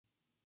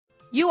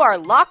You are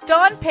Locked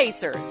On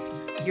Pacers,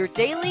 your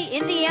daily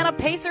Indiana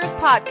Pacers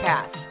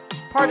podcast,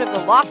 part of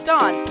the Locked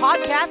On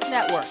Podcast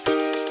Network,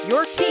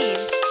 your team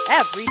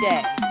every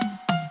day.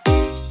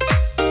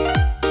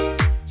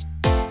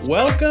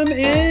 Welcome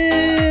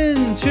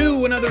in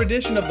to another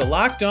edition of the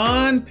Locked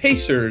On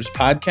Pacers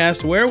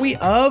podcast, where we,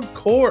 of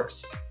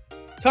course,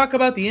 talk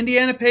about the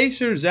Indiana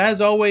Pacers.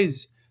 As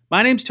always,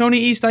 my name's Tony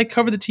East. I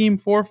cover the team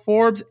for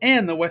Forbes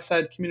and the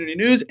Westside Community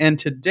News, and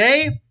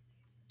today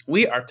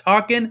we are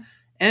talking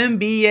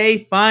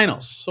NBA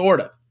Finals, sort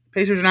of.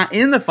 Pacers are not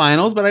in the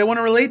finals, but I want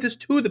to relate this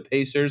to the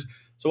Pacers.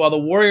 So while the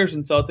Warriors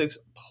and Celtics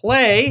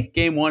play,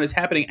 Game 1 is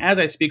happening as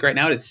I speak right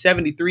now. It is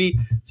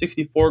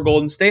 73-64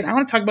 Golden State. I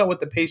want to talk about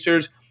what the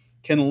Pacers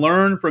can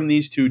learn from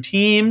these two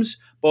teams,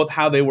 both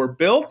how they were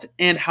built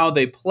and how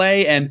they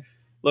play. And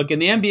look, in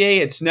the NBA,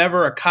 it's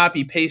never a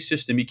copy-paste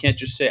system. You can't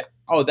just say,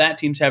 oh, that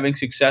team's having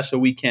success, so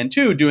we can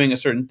too, doing a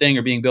certain thing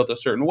or being built a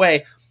certain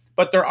way.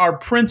 But there are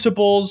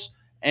principles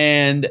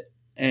and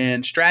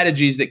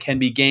strategies that can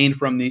be gained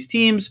from these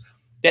teams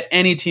that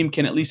any team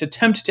can at least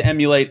attempt to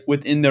emulate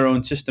within their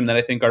own system that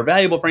I think are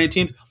valuable for any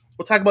teams.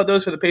 We'll talk about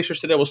those for the Pacers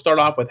today. We'll start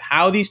off with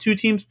how these two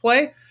teams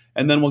play,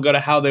 and then we'll go to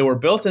how they were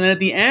built. And then at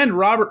the end,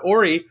 Robert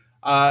Horry,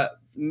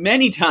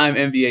 many-time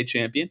NBA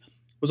champion,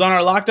 was on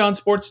our Locked On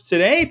Sports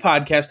Today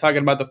podcast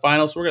talking about the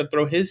finals. So we're going to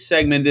throw his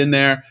segment in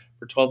there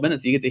for 12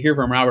 minutes. You get to hear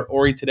from Robert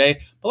Horry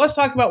today. But let's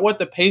talk about what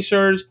the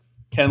Pacers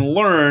can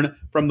learn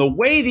from the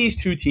way these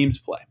two teams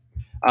play.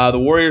 The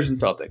Warriors and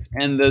Celtics.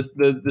 And the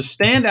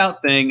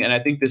standout thing, and I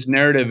think this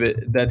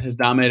narrative that has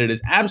dominated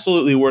is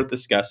absolutely worth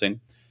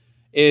discussing,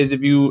 is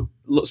if you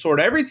sort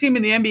every team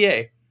in the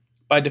NBA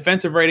by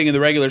defensive rating in the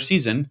regular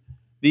season,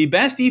 the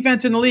best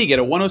defense in the league at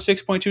a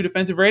 106.2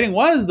 defensive rating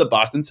was the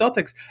Boston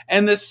Celtics.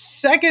 And the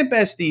second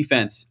best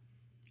defense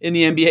in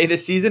the NBA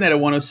this season at a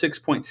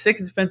 106.6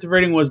 defensive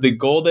rating was the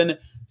Golden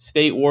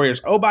State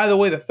Warriors. Oh, by the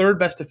way, the third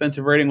best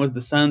defensive rating was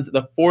the Suns.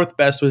 The fourth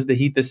best was the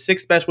Heat. The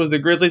sixth best was the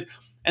Grizzlies.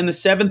 And the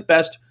seventh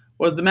best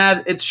was the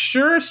Mavs. It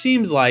sure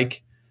seems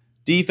like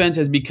defense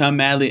has become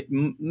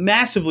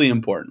massively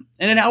important.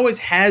 And it always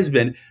has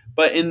been.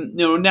 But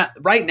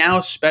right now,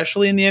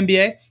 especially in the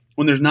NBA,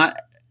 when there's not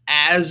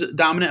as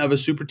dominant of a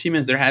super team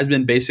as there has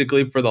been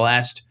basically for the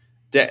last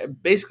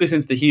basically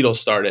since the Heat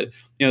started.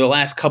 The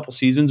last couple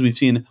seasons, we've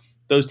seen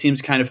those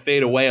teams kind of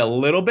fade away a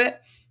little bit.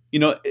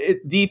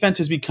 Defense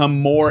has become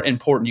more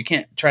important. You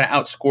can't try to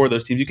outscore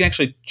those teams. You can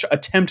actually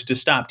attempt to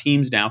stop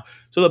teams now.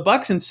 So the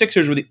Bucks and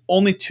Sixers were the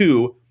only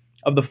two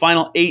of the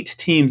final 8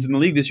 teams in the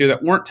league this year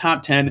that weren't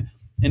top 10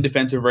 in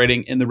defensive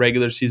rating in the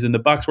regular season. The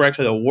Bucks were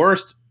actually the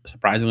worst,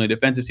 surprisingly,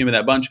 defensive team of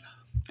that bunch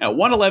at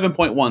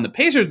 111.1. The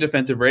Pacers'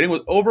 defensive rating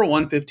was over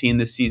 115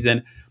 this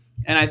season.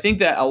 And I think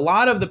that a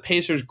lot of the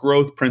Pacers'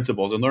 growth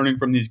principles and learning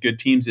from these good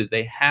teams is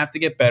they have to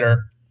get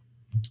better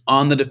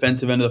on the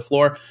defensive end of the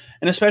floor,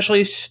 and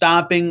especially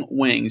stopping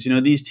wings.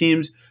 These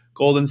teams,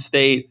 Golden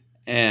State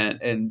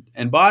and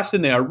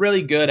Boston, they are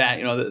really good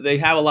at, they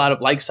have a lot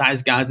of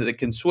like-sized guys that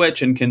can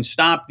switch and can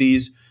stop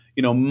these,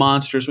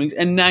 monster swings.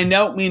 And I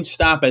don't mean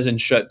stop as in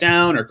shut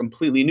down or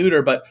completely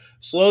neuter, but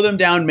slow them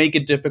down, make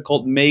it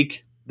difficult,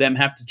 make them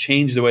have to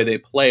change the way they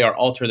play or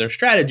alter their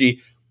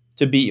strategy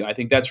to beat you. I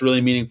think that's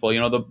really meaningful.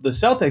 The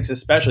Celtics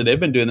especially, they've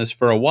been doing this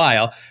for a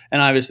while, and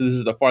obviously this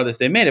is the farthest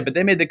they made it, but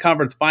they made the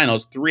conference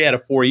finals 3 out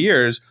of 4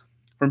 years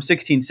from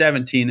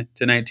 16-17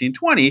 to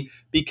 19-20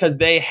 because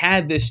they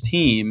had this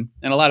team,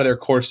 and a lot of their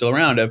core still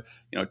around of,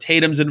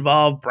 Tatum's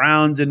involved,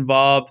 Brown's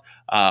involved,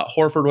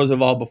 Horford was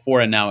involved before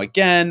and now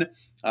again.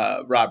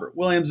 Robert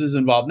Williams is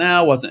involved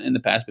now, wasn't in the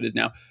past, but is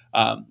now.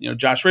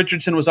 Josh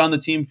Richardson was on the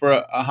team for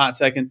a hot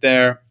second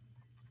there.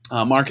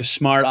 Marcus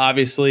Smart,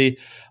 obviously,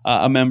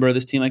 a member of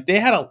this team. Like, they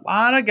had a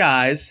lot of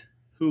guys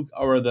who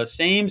are the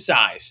same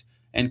size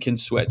and can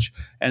switch.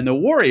 And the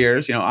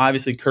Warriors,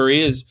 obviously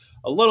Curry is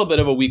a little bit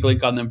of a weak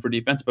link on them for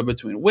defense, but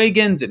between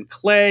Wiggins and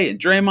Clay and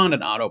Draymond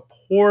and Otto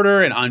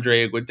Porter and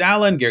Andre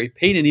Iguodala and Gary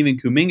Payton and even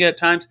Kuminga at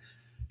times,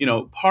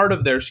 part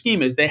of their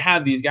scheme is they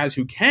have these guys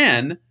who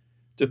can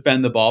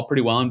defend the ball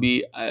pretty well and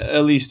be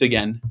at least,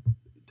 again,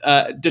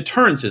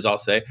 deterrences, I'll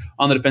say,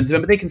 on the defensive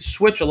end, but they can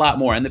switch a lot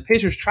more. And the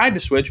Pacers tried to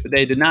switch, but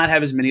they did not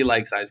have as many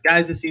like-sized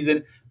guys this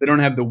season. They don't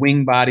have the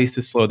wing bodies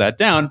to slow that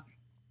down.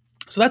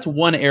 So that's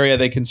one area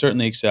they can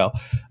certainly excel,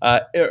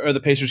 or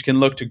the Pacers can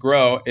look to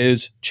grow,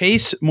 is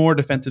chase more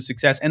defensive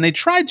success. And they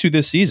tried to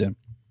this season.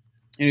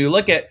 You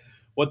look at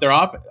what their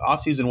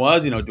offseason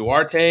was,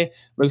 Duarte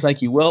looks like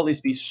he will at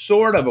least be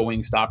sort of a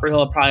wing stopper.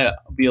 He'll probably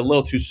be a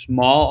little too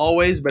small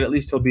always, but at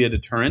least he'll be a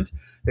deterrent.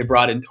 They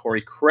brought in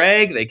Torrey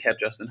Craig. They kept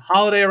Justin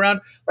Holiday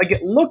around. Like,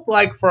 it looked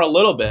like for a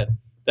little bit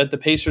that the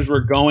Pacers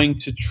were going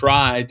to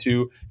try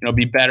to,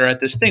 be better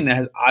at this thing that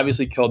has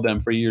obviously killed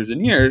them for years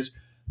and years.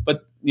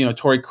 But,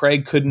 Torrey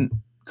Craig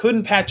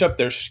couldn't patch up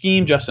their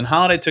scheme. Justin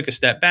Holiday took a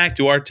step back.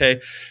 Duarte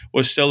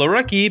was still a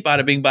rookie.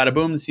 Bada bing, bada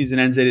boom. The season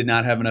ends. They did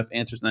not have enough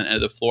answers on that end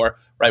of the floor.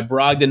 Right,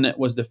 Brogdon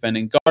was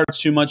defending guards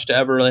too much to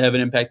ever really have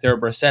an impact there.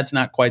 Brissett's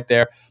not quite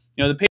there.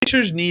 The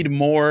Pacers need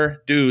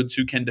more dudes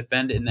who can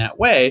defend in that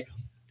way.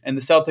 and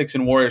the Celtics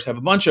and Warriors have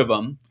a bunch of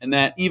them, and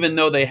that even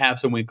though they have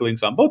some weak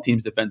links on both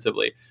teams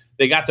defensively,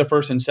 they got to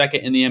first and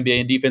second in the NBA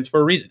in defense for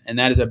a reason, and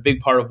that is a big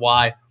part of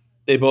why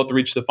they both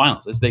reached the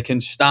finals, is they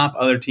can stop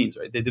other teams,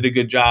 right? They did a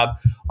good job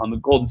on the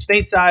Golden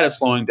State side of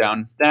slowing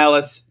down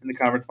Dallas in the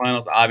conference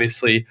finals.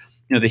 Obviously,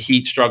 the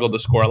Heat struggled to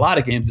score a lot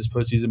of games this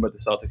postseason, but the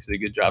Celtics did a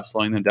good job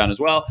slowing them down as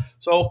well.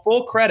 So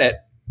full credit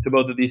to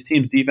both of these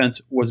teams. Defense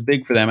was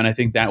big for them, and I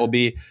think that will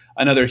be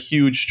another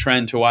huge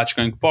trend to watch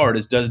going forward,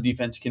 is does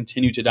defense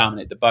continue to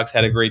dominate? The Bucks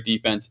had a great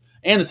defense,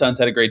 and the Suns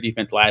had a great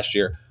defense last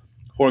year.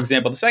 For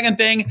example, the second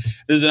thing,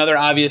 this is another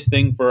obvious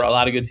thing for a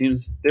lot of good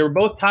teams. They were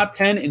both top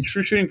 10 in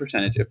true shooting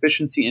percentage,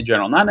 efficiency in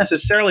general. Not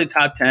necessarily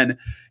top 10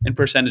 in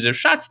percentage of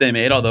shots they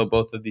made, although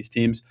both of these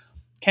teams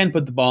can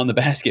put the ball in the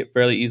basket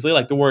fairly easily.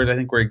 Like the Warriors, I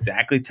think, were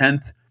exactly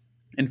 10th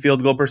in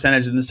field goal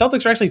percentage, and the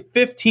Celtics are actually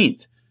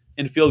 15th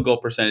in field goal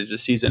percentage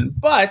this season.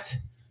 But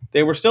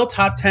they were still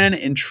top 10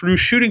 in true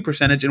shooting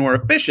percentage and were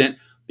efficient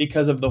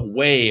because of the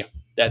way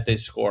that they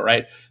score,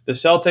 right? The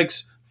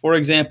Celtics, for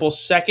example,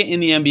 second in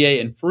the NBA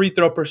in free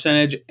throw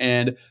percentage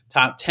and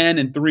top 10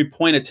 in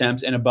three-point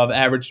attempts and above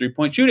average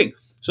three-point shooting.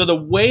 So the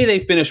way they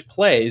finish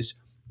plays,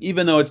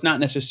 even though it's not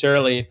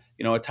necessarily,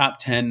 a top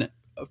 10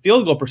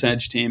 field goal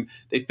percentage team,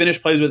 they finish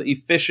plays with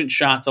efficient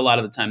shots a lot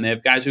of the time. They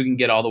have guys who can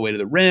get all the way to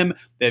the rim.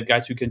 They have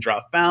guys who can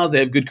draw fouls. They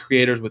have good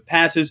creators with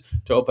passes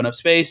to open up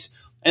space.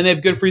 And they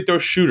have good free throw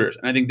shooters.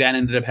 And I think that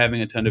ended up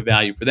having a ton of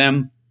value for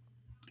them.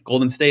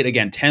 Golden State,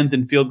 again, 10th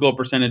in field goal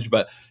percentage,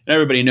 but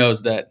everybody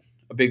knows that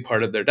a big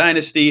part of their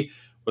dynasty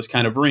was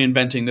kind of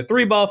reinventing the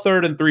three ball,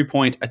 third and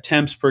 3-point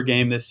attempts per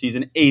game this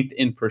season, 8th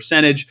in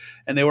percentage.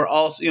 And they were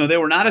also, they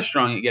were not as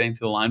strong at getting to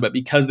the line, but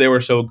because they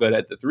were so good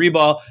at the three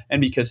ball and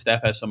because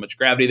Steph has so much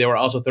gravity, they were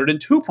also third in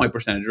 2-point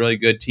percentage, really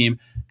good team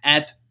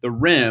at the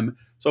rim.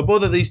 So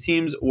both of these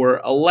teams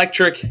were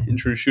electric in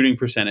true shooting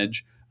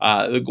percentage.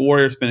 The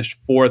Warriors finished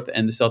 4th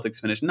and the Celtics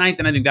finished 9th.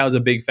 And I think that was a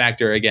big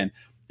factor, again,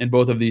 in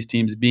both of these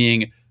teams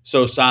being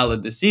so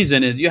solid this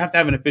season, is you have to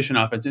have an efficient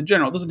offense in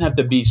general. It doesn't have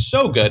to be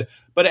so good,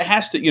 but it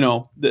has to,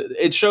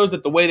 it shows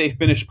that the way they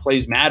finished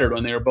plays mattered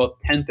when they were both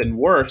 10th and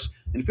worse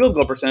in field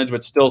goal percentage,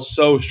 but still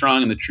so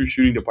strong in the true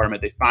shooting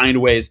department. They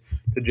find ways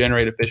to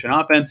generate efficient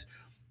offense.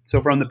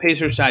 So from the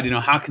Pacers side,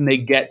 how can they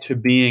get to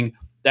being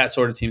that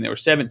sort of team? They were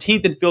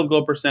 17th in field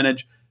goal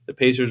percentage, the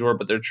Pacers were,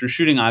 but their true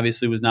shooting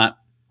obviously was not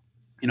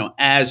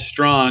as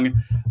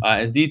strong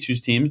as these two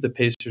teams. The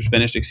Pacers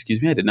finished,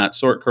 I did not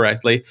sort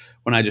correctly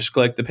when I just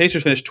clicked. The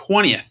Pacers finished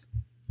 20th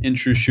in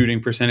true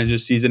shooting percentage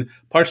this season,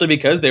 partially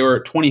because they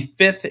were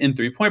 25th in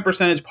three-point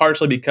percentage,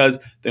 partially because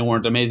they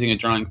weren't amazing at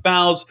drawing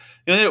fouls.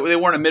 They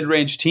weren't a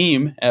mid-range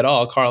team at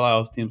all.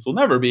 Carlisle's teams will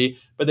never be,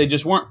 but they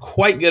just weren't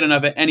quite good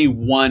enough at any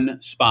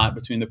one spot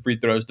between the free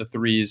throws, the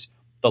threes,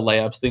 the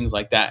layups, things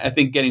like that. I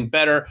think getting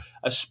better,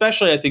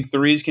 especially I think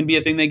threes can be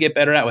a thing they get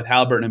better at with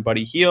Haliburton and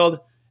Buddy Hield,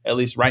 at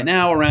least right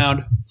now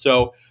around.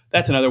 So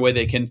that's another way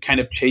they can kind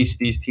of chase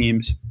these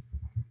teams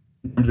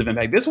in terms of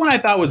impact. This one I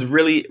thought was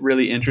really,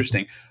 really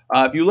interesting.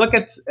 If you look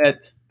at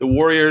the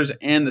Warriors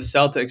and the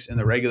Celtics in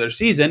the regular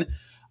season,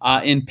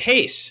 in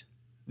pace,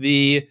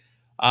 the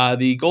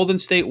Golden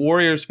State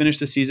Warriors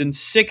finished the season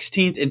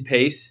 16th in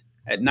pace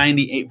at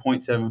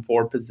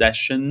 98.74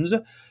 possessions.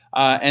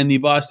 And the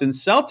Boston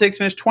Celtics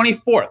finished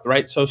 24th,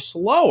 right? So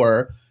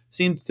slower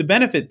seems to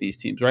benefit these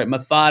teams, right?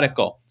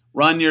 Methodical.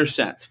 Run your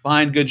sets,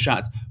 find good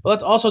shots. But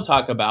let's also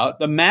talk about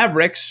the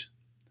Mavericks,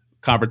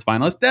 conference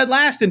finalists, dead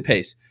last in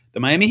pace. The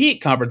Miami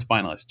Heat, conference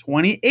finalists,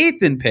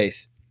 28th in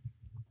pace.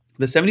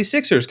 The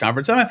 76ers,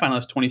 conference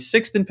semifinalists,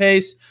 26th in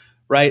pace,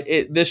 right?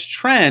 This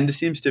trend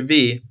seems to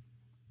be,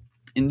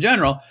 in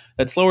general,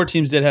 that slower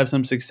teams did have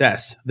some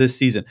success this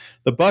season.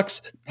 The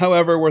Bucks,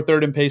 however, were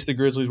third in pace. The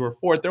Grizzlies were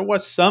fourth. There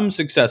was some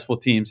successful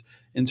teams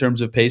in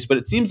terms of pace, but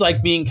it seems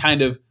like being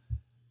kind of,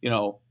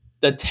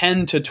 the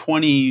 10 to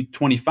 20,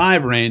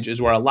 25 range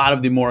is where a lot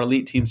of the more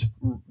elite teams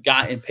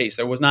got in pace.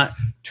 There was not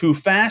too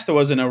fast. There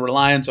wasn't a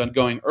reliance on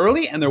going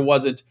early, and there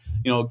wasn't,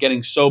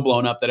 getting so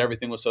blown up that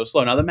everything was so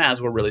slow. Now, the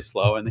Mavs were really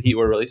slow, and the Heat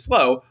were really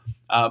slow.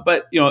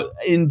 But,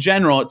 in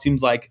general, it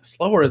seems like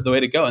slower is the way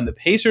to go. And the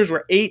Pacers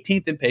were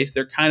 18th in pace.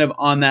 They're kind of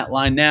on that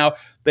line now.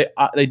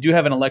 They do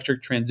have an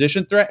electric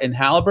transition threat in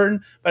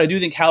Haliburton, but I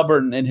do think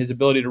Haliburton and his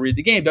ability to read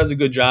the game does a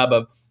good job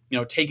of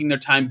taking their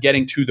time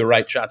getting to the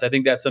right shots. I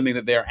think that's something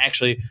that they are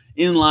actually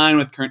in line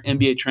with current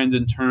NBA trends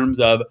in terms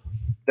of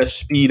the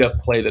speed of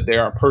play that they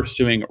are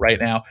pursuing right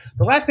now.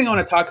 The last thing I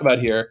want to talk about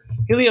here,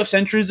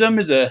 heliocentrism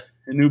is a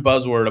new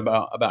buzzword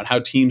about how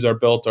teams are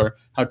built or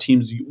how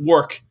teams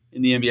work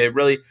in the NBA.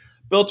 Really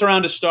built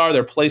around a star.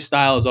 Their play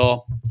style is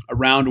all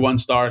around one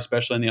star,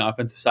 especially on the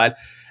offensive side.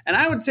 And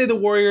I would say the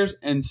Warriors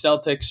and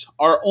Celtics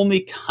are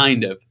only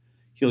kind of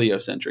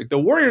heliocentric. The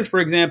Warriors,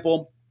 for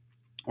example,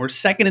 were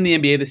second in the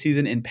NBA this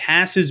season in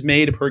passes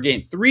made per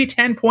game,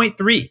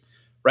 310.3,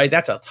 right?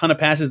 That's a ton of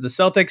passes. The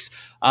Celtics,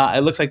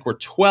 it looks like we're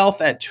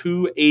 12th at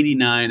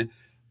 289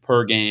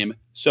 per game.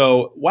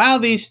 So while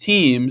these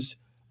teams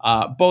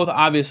both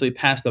obviously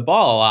pass the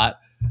ball a lot,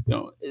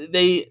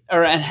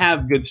 and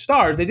have good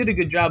stars. They did a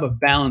good job of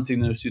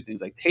balancing those two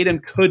things. Like Tatum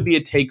could be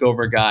a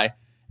takeover guy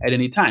at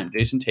any time.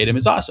 Jason Tatum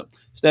is awesome.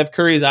 Steph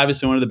Curry is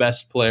obviously one of the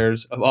best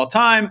players of all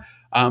time.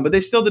 But they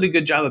still did a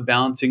good job of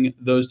balancing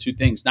those two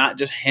things, not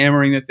just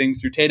hammering the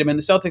things through Tatum. And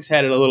the Celtics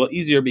had it a little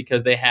easier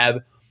because they have,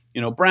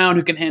 Brown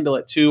who can handle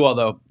it too.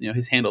 Although,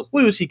 his handle's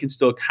loose, he can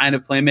still kind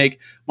of play make.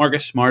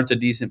 Marcus Smart's a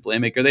decent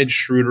playmaker. They had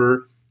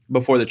Schroeder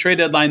before the trade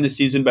deadline this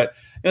season, but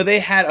they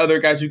had other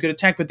guys who could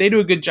attack. But they do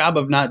a good job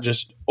of not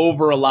just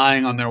over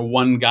relying on their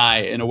one guy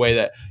in a way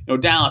that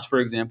Dallas, for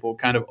example,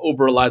 kind of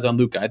over relies on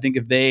Luka. I think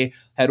if they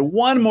had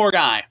one more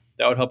guy,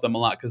 that would help them a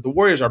lot because the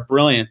Warriors are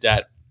brilliant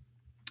at.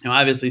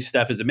 Obviously,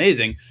 Steph is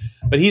amazing,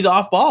 but he's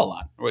off ball a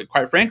lot.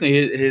 Quite frankly,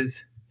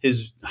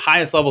 his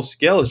highest level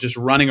skill is just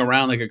running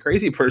around like a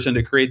crazy person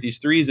to create these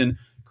threes and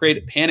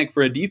create panic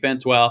for a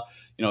defense. While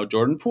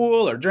Jordan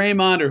Poole or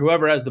Draymond or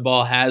whoever has the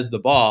ball,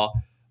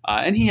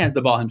 and he has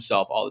the ball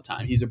himself all the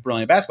time. He's a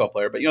brilliant basketball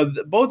player. But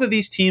both of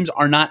these teams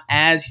are not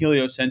as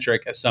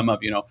heliocentric as some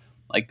of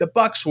like the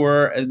Bucks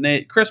were,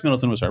 and Chris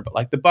Middleton was hurt, but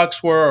like the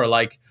Bucks were, or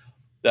like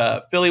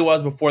the Philly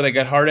was before they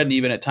got Harden,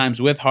 even at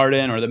times with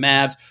Harden, or the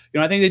Mavs.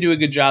 I think they do a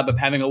good job of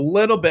having a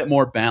little bit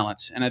more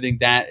balance. And I think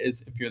that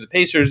is, if you're the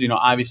Pacers,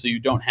 obviously you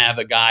don't have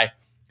a guy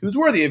who's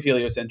worthy of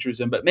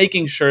heliocentrism, but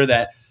making sure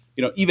that,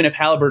 even if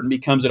Halliburton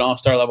becomes an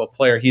all-star level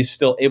player, he's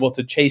still able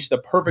to chase the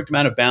perfect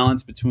amount of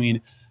balance between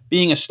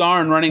being a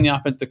star and running the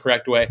offense the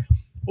correct way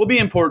will be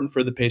important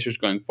for the Pacers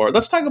going forward.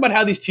 Let's talk about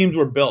how these teams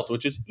were built,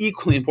 which is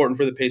equally important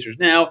for the Pacers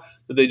now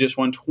that they just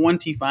won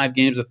 25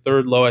 games, the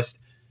third lowest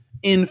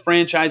in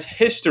franchise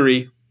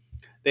history.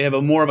 They have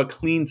more of a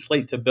clean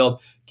slate to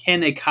build. Can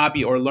they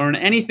copy or learn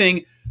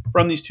anything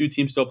from these two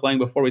teams still playing?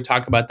 Before we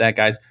talk about that,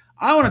 guys,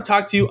 I want to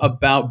talk to you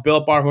about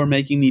Built Bar, who are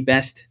making the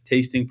best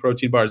tasting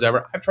protein bars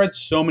ever. I've tried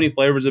so many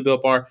flavors of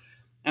Built Bar,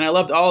 and I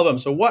loved all of them.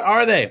 So what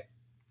are they?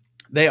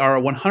 They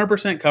are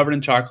 100% covered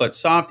in chocolate,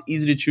 soft,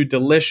 easy to chew,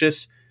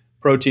 delicious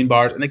protein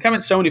bars. And they come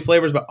in so many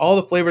flavors, but all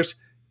the flavors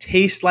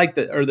taste like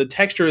the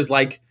texture is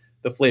like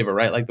the flavor,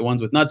 right? Like the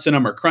ones with nuts in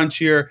them are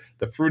crunchier.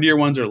 The fruitier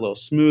ones are a little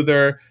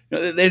smoother.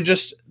 They're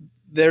just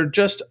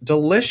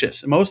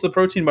delicious. Most of the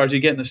protein bars you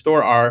get in the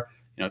store are,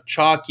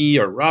 chalky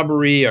or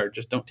rubbery or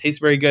just don't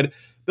taste very good.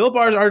 Built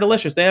Bars are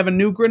delicious. They have a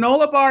new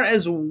granola bar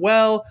as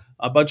well.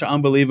 A bunch of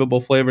unbelievable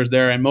flavors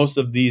there. And most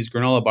of these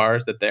granola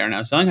bars that they are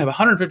now selling have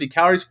 150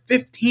 calories,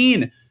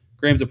 15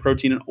 grams of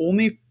protein, and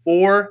only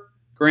 4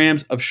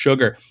 grams of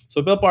sugar.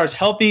 So Built Bar is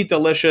healthy,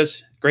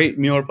 delicious, great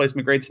meal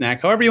replacement, great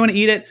snack. However you want to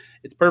eat it,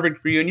 it's perfect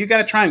for you. And you got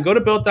to try them. Go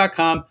to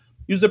Built.com.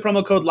 Use the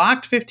promo code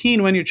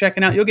LOCKED15 when you're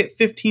checking out. You'll get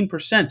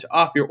 15%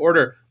 off your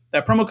order.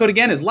 That promo code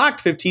again is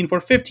LOCKED15 for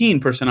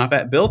 15% off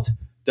at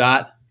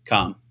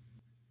Built.com.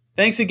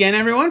 Thanks again,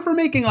 everyone, for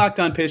making Locked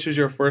On Pacers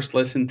your first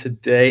listen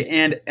today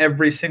and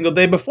every single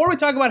day. Before we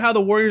talk about how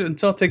the Warriors and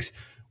Celtics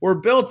were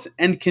built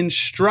and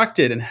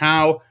constructed and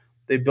how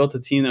they built a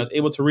team that was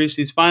able to reach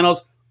these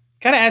finals,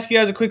 kind of ask you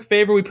guys a quick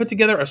favor. We put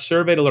together a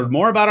survey to learn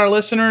more about our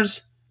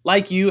listeners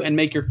like you and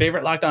make your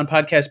favorite Locked On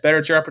podcast better.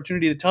 It's your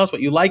opportunity to tell us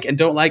what you like and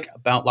don't like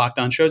about Locked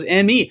On shows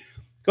and me.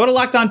 Go to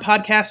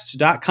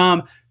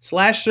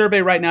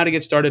LockedOnPodcasts.com/survey right now to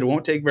get started. It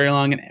won't take very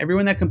long. And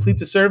everyone that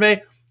completes a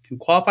survey can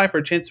qualify for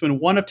a chance to win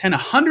one of 10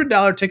 $100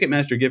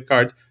 Ticketmaster gift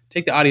cards.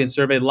 Take the audience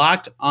survey,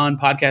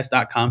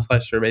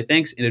 LockedOnPodcast.com/survey.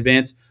 Thanks in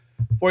advance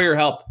for your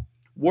help.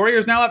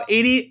 Warriors now have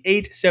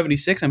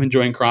 88-76. I'm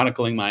enjoying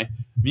chronicling my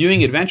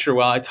viewing adventure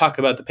while I talk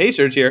about the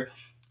Pacers here.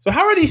 So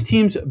how are these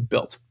teams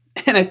built?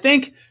 And I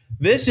think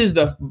this is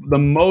the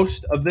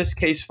most of this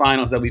case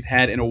finals that we've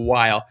had in a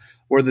while,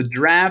 where the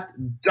draft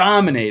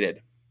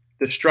dominated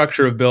the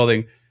structure of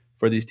building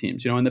for these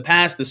teams. In the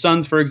past, the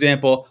Suns, for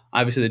example,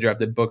 obviously they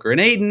drafted Booker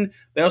and Ayton.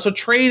 They also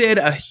traded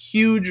a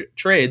huge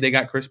trade. They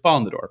got Chris Paul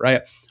in the door,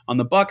 right? On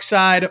the Bucks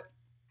side,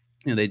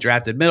 they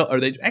drafted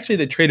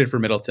they traded for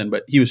Middleton,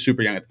 but he was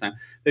super young at the time.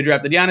 They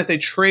drafted Giannis. They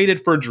traded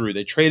for Drew.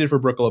 They traded for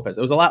Brook Lopez.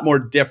 It was a lot more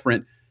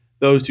different,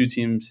 those two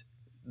teams,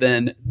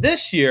 than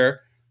this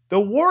year. The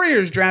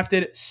Warriors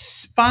drafted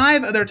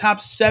 5 of their top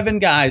 7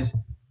 guys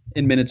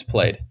in minutes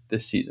played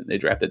this season. They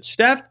drafted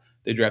Steph,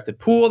 they drafted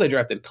Poole, they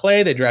drafted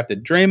Clay, they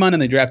drafted Draymond,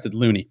 and they drafted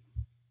Looney.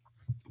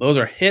 Those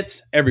are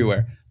hits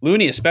everywhere.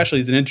 Looney especially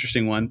is an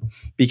interesting one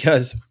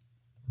because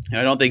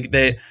I don't think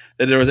that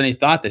there was any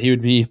thought that he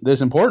would be this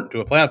important to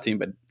a playoff team,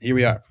 but here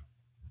we are.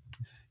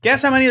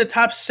 Guess how many of the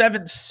top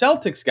 7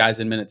 Celtics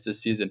guys in minutes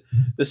this season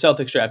the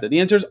Celtics drafted?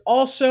 The answer is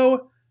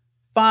also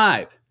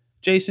 5.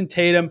 Jason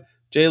Tatum,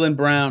 Jaylen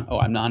Brown. Oh,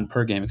 I'm not on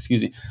per game,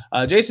 excuse me.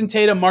 Jason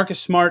Tatum,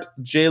 Marcus Smart,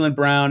 Jaylen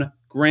Brown,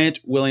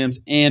 Grant Williams,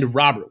 and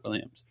Robert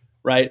Williams,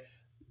 right?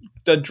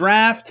 The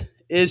draft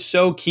is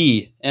so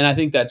key, and I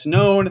think that's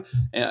known.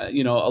 A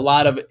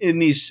lot of in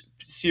these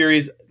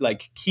series,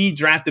 like key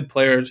drafted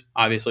players,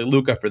 obviously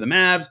Luka for the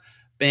Mavs,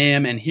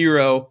 Bam and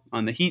Hero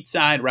on the Heat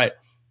side, right?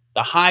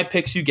 The high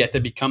picks you get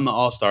that become the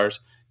All-Stars,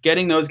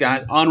 getting those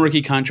guys on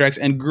rookie contracts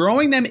and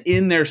growing them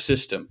in their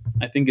system,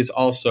 I think is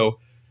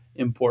also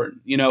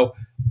important.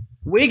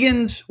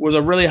 Wiggins was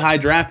a really high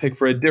draft pick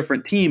for a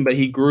different team, but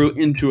he grew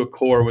into a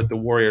core with the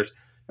Warriors.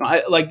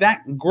 like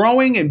that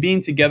growing and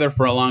being together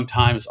for a long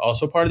time is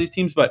also part of these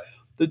teams. But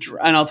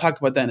and I'll talk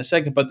about that in a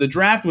second. But the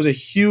draft was a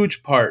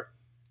huge part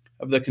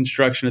of the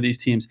construction of these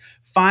teams.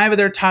 5 of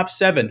their top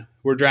 7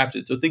 were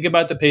drafted. So think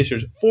about the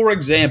Pacers. For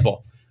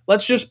example,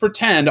 let's just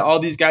pretend all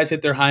these guys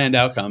hit their high-end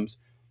outcomes,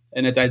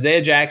 and it's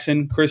Isaiah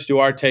Jackson, Chris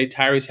Duarte,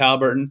 Tyrese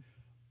Halliburton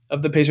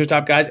of the Pacers'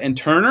 top guys, and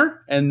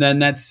Turner, and then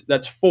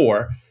that's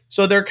 4.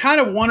 So they're kind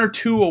of 1 or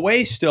 2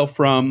 away still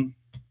from,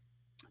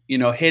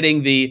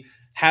 hitting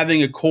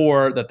having a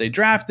core that they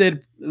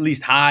drafted, at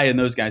least high in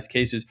those guys'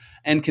 cases,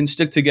 and can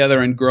stick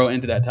together and grow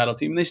into that title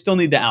team. And they still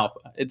need the alpha.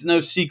 It's no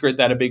secret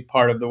that a big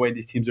part of the way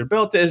these teams are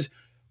built is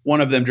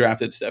one of them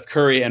drafted Steph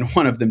Curry and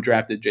one of them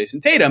drafted Jason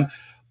Tatum.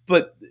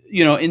 But,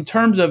 in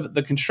terms of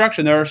the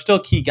construction, there are still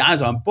key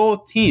guys on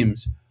both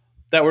teams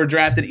that were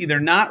drafted either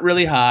not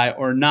really high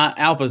or not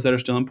alphas that are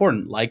still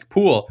important, like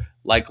Poole,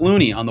 like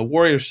Looney on the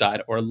Warriors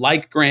side, or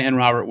like Grant and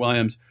Robert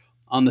Williams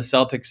on the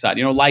Celtics side,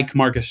 like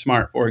Marcus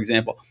Smart, for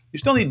example. You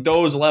still need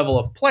those level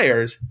of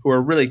players who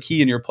are really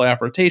key in your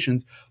playoff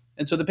rotations.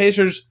 And so the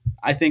Pacers,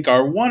 I think,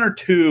 are 1 or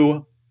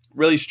 2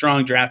 really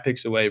strong draft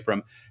picks away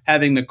from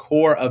having the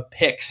core of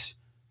picks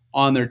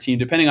on their team,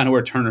 depending on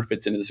where Turner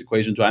fits into this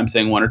equation. So I'm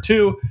saying 1 or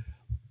 2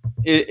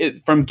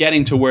 from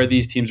getting to where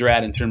these teams are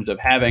at in terms of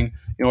having,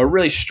 a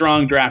really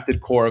strong drafted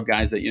core of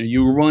guys that,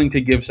 you were willing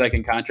to give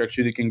second contracts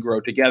so they can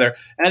grow together.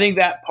 And I think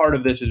that part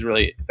of this is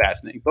really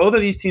fascinating. Both of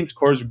these teams'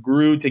 cores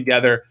grew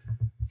together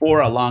for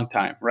a long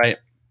time, right?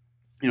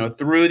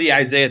 Through the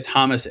Isaiah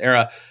Thomas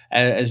era,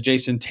 as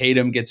Jason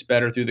Tatum gets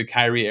better through the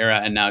Kyrie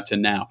era and now to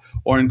now.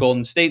 Or in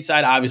Golden State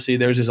side, obviously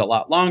theirs is a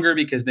lot longer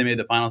because they made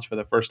the finals for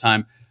the first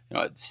time,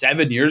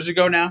 7 years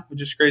ago now,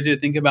 which is crazy to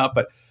think about.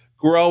 But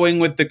growing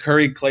with the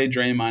Curry, Clay,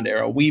 Draymond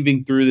era,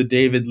 weaving through the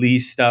David Lee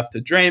stuff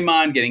to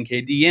Draymond, getting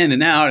KD in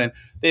and out, and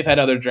they've had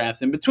other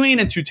drafts in between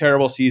and 2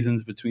 terrible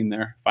seasons between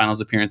their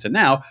finals appearance and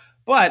now.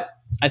 But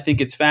I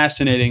think it's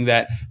fascinating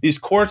that these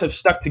cores have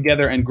stuck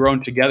together and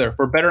grown together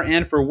for better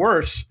and for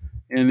worse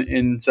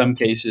in some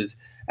cases.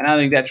 And I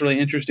think that's really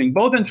interesting,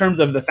 both in terms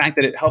of the fact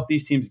that it helped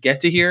these teams get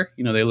to here.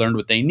 They learned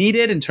what they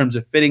needed in terms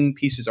of fitting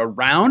pieces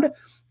around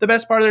the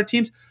best part of their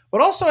teams.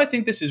 But also, I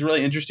think this is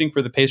really interesting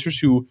for the Pacers,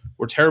 who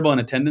were terrible in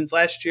attendance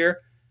last year.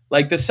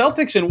 Like the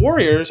Celtics and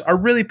Warriors are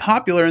really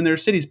popular in their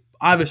cities.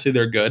 Obviously,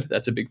 they're good.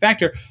 That's a big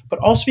factor. But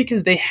also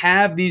because they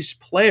have these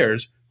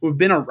players who have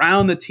been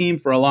around the team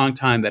for a long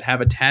time, that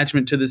have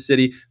attachment to the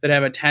city, that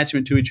have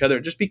attachment to each other.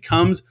 It just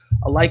becomes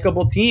a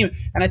likable team.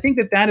 And I think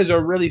that is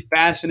a really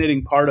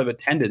fascinating part of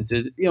attendance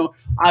is,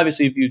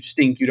 obviously if you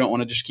stink, you don't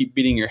want to just keep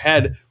beating your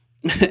head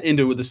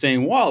into the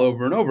same wall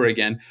over and over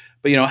again.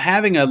 But,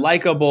 having a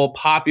likable,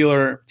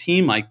 popular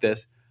team like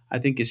this, I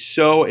think is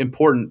so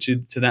important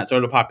to that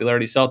sort of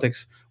popularity.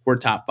 Celtics were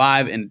top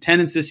 5 in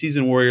attendance this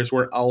season. Warriors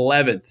were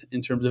 11th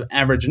in terms of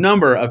average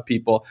number of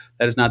people.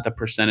 That is not the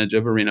percentage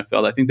of arena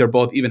filled. I think they're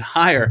both even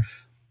higher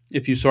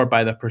if you sort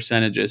by the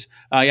percentages.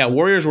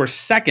 Warriors were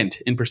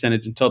 2nd in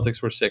percentage and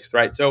Celtics were 6th,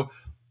 right? So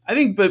I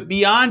think, but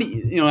beyond,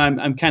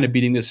 I'm kind of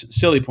beating this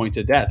silly point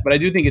to death, but I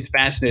do think it's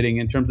fascinating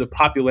in terms of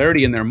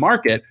popularity in their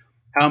market,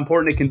 how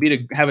important it can be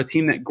to have a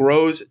team that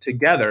grows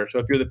together. So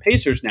if you're the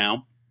Pacers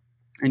now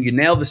and you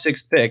nail the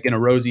 6th pick in a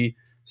rosy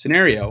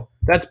scenario,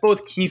 that's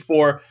both key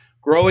for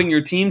growing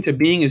your team to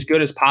being as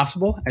good as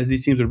possible as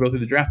these teams would go through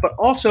the draft, but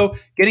also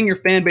getting your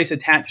fan base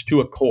attached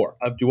to a core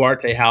of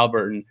Duarte,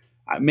 Halliburton,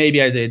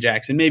 maybe Isaiah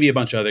Jackson, maybe a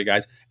bunch of other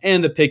guys,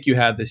 and the pick you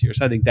have this year.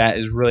 So I think that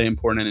is really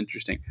important and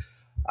interesting.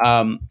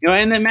 And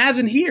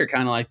imagine here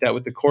kind of like that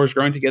with the cores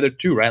growing together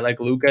too, right? Like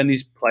Luka and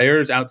these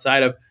players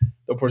outside of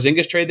the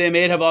Porzingis trade they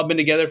made have all been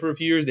together for a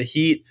few years. The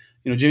Heat,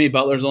 Jimmy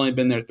Butler's only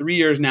been there 3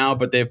 years now,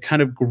 but they've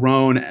kind of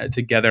grown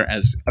together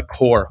as a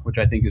core, which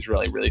I think is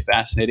really, really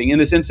fascinating. In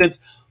this instance,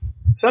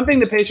 something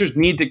the Pacers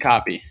need to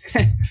copy.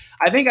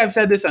 I think I've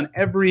said this on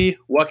every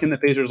What Can the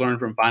Pacers Learn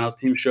from Finals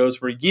team shows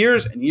for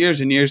years and years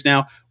and years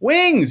now.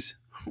 Wings.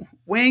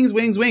 Wings,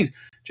 wings, wings.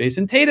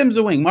 Jason Tatum's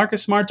a wing.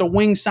 Marcus Smart's a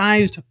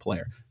wing-sized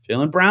player.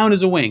 Jaylen Brown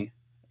is a wing.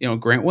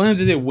 Grant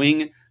Williams is a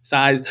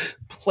wing-sized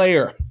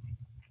player.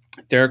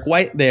 Derek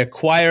White, they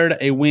acquired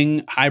a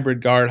wing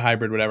hybrid,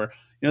 whatever.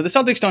 The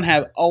Celtics don't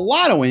have a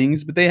lot of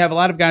wings, but they have a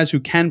lot of guys who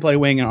can play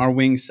wing and are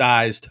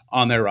wing-sized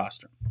on their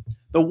roster.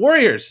 The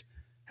Warriors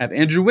have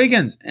Andrew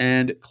Wiggins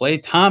and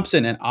Klay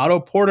Thompson and Otto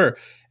Porter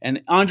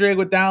and Andre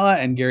Iguodala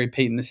and Gary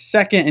Payton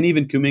II and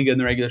even Kuminga in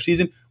the regular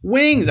season.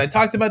 Wings, I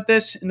talked about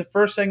this in the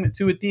first segment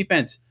too with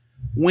defense.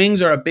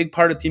 Wings are a big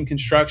part of team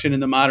construction in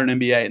the modern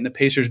NBA, and the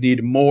Pacers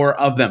need more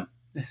of them.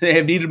 They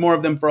have needed more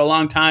of them for a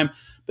long time,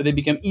 but they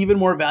become even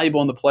more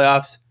valuable in the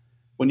playoffs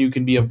when you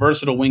can be a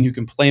versatile wing who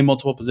can play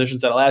multiple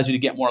positions. That allows you to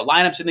get more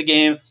lineups in the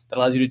game, that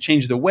allows you to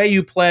change the way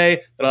you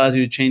play, that allows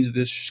you to change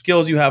the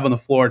skills you have on the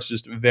floor. It's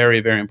just very,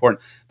 very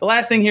important. The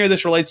last thing here,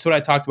 this relates to what I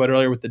talked about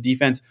earlier with the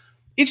defense.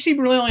 Each team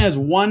really only has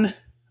one,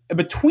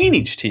 between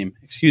each team,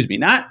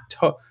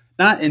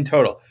 not in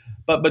total,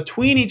 but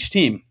between each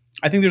team,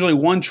 I think there's only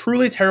one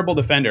truly terrible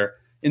defender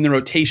in the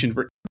rotation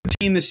for each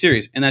team this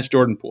series, and that's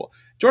Jordan Poole.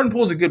 Jordan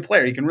Poole is a good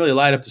player. He can really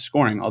light up the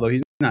scoring, although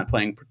he's not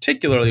playing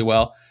particularly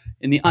well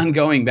in the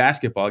ongoing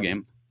basketball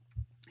game.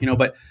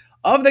 But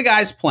of the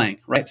guys playing,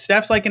 right,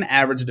 Steph's like an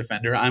average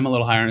defender. I'm a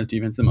little higher on his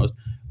defense than most.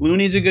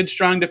 Looney's a good,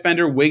 strong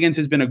defender. Wiggins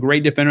has been a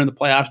great defender in the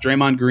playoffs.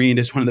 Draymond Green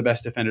is one of the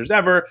best defenders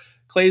ever.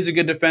 Clay's a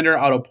good defender.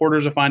 Otto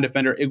Porter's a fine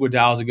defender.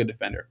 Iguodala's a good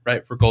defender,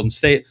 right, for Golden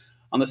State.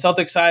 On the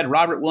Celtics side,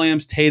 Robert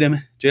Williams, Tatum,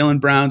 Jaylen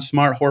Brown,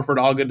 Smart, Horford,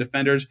 all good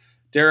defenders.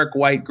 Derek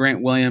White,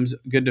 Grant Williams,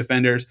 good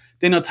defenders.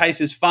 Daniel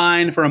Tice is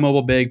fine for a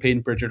mobile big.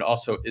 Peyton Pritchard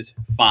also is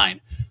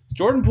fine.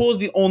 Jordan Poole is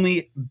the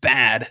only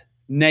bad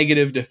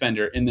negative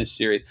defender in this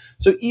series.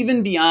 So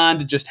even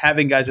beyond just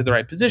having guys at the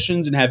right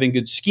positions and having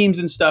good schemes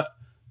and stuff,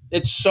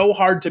 it's so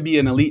hard to be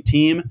an elite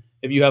team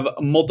if you have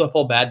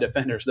multiple bad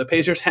defenders. The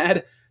Pacers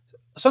had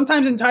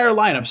sometimes entire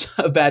lineups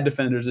of bad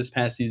defenders this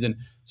past season.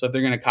 So if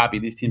they're going to copy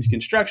these teams'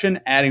 construction,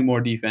 adding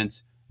more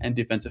defense and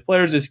defensive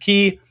players is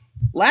key.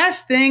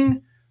 Last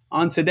thing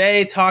on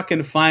today,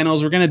 talking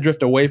finals, we're going to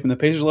drift away from the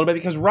Pacers a little bit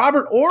because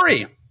Robert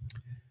Horry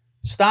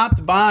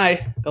stopped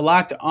by the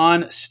Locked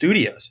On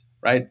Studios,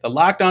 right? The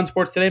Locked On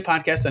Sports Today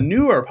podcast, a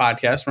newer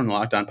podcast from the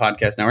Locked On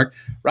Podcast Network.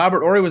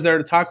 Robert Horry was there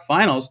to talk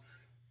finals.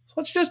 So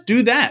let's just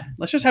do that.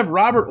 Let's just have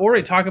Robert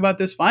Horry talk about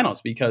this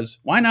finals, because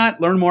why not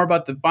learn more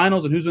about the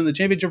finals and who's winning the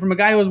championship from a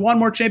guy who has won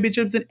more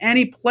championships than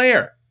any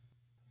player.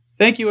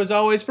 Thank you, as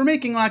always, for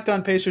making Locked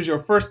On Pacers your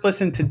first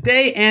listen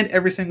today and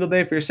every single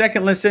day. For your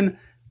second listen,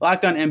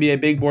 Locked On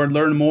NBA Big Board.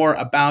 Learn more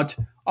about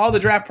all the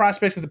draft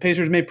prospects that the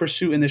Pacers may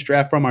pursue in this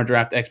draft from our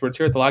draft experts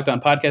here at the Locked On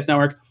Podcast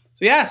Network.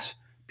 So yes,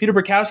 Peter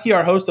Bukowski,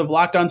 our host of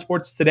Locked On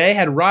Sports Today,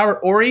 had Robert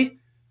Horry,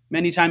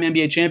 many-time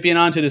NBA champion,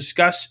 on to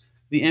discuss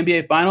the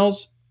NBA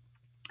Finals.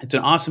 It's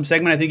an awesome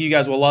segment. I think you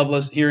guys will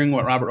love hearing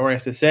what Robert Horry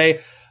has to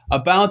say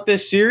about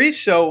this series.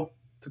 So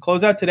to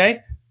close out today,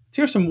 let's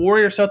hear some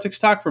Warriors Celtics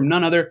talk from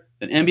none other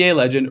than NBA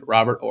legend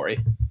Robert Horry.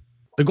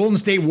 The Golden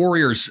State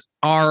Warriors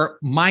are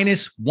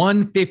minus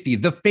 150,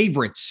 the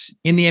favorites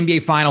in the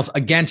NBA Finals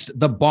against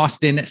the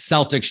Boston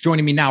Celtics.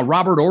 Joining me now,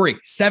 Robert Horry,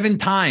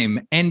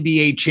 7-time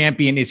NBA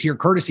champion, is here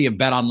courtesy of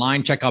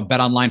BetOnline. Check out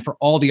BetOnline for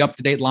all the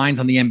up-to-date lines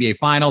on the NBA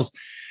Finals,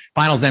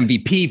 Finals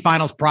MVP,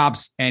 Finals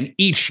props, and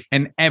each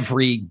and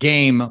every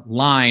game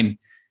line.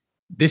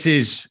 This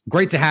is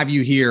great to have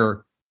you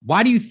here.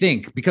 Why do you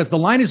think, because the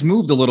line has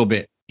moved a little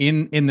bit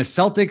in the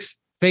Celtics'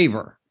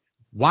 favor,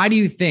 why do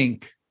you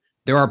think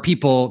there are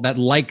people that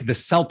like the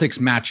Celtics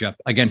matchup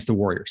against the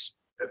Warriors?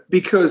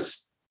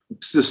 Because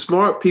the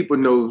smart people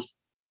know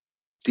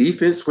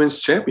defense wins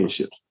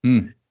championships.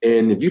 And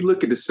if you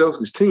look at the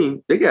Celtics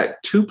team, they got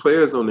two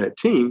players on that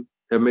team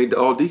that made the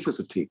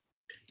all-defensive team.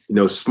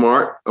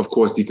 Smart, of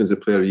course,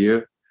 defensive player of the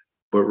year,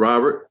 but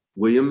Robert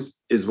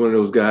Williams is one of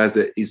those guys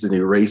that is an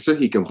eraser.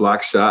 He can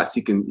block shots.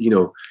 He can, he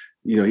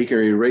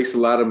can erase a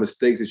lot of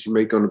mistakes that you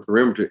make on the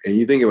perimeter. And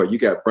you think about, you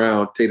got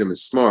Brown, Tatum, and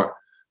Smart,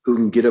 who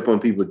can get up on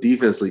people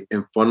defensively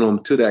and funnel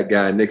them to that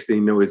guy. Next thing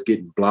you know, it's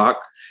getting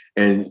blocked.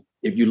 And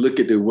if you look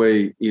at the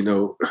way,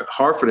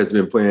 Hartford has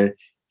been playing,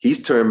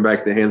 he's turned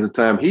back the hands of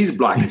time. He's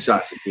blocking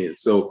shots again.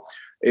 So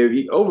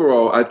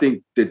overall, I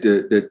think that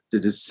the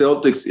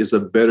Celtics is a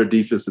better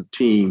defensive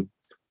team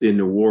than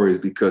the Warriors,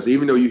 because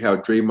even though you have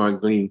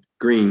Draymond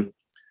Green,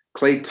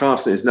 Klay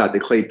Thompson is not the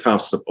Klay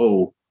Thompson of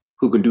old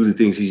who can do the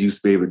things he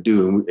used to be able to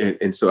do.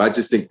 And so I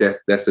just think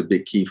that's a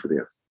big key for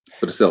them,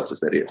 for the Celtics,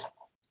 that is.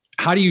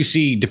 How do you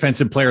see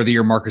Defensive Player of the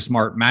Year Marcus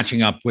Smart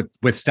matching up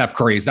with Steph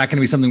Curry? Is that going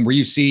to be something where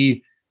you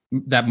see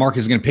that Marcus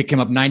is going to pick him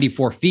up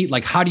 94 feet?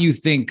 Like, how do you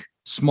think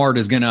Smart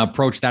is going to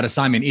approach that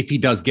assignment if he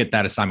does get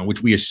that assignment,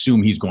 which we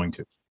assume he's going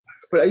to?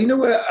 But you know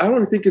what? I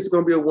don't think it's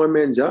going to be a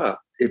one-man job.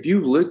 If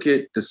you look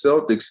at the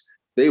Celtics,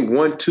 they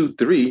 1, 2,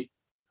 3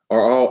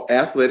 are all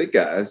athletic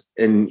guys,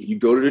 and you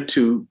go to the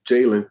 2,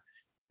 Jaylen,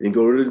 and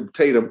go to the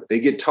Tatum, they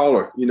get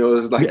taller.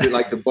 It's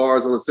like the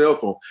bars on a cell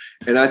phone.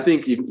 And I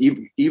think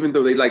even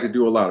though they like to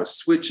do a lot of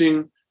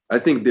switching, I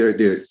think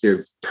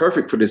they're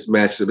perfect for this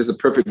matchup. It's a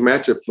perfect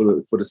matchup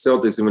for the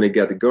Celtics, and when they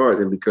got to guard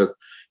them, because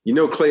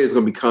Klay is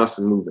going to be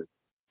constantly moving.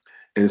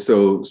 And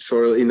so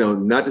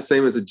not the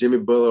same as a Jimmy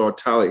Butler or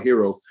Tyler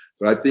Hero,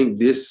 but I think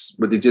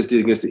what they just did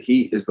against the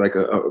Heat is like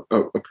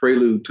a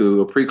prelude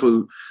to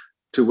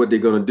what they're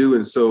going to do.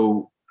 And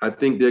so I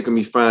think they're going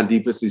to be fine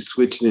defensively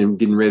switching and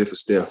getting ready for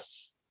Steph.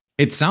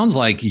 It sounds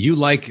like you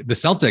like the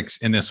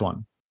Celtics in this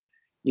one.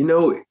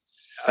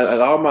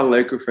 All my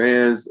Laker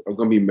fans are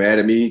going to be mad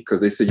at me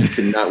because they say you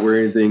cannot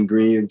wear anything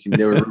green. You can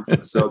never root for the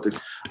Celtics.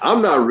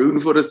 I'm not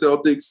rooting for the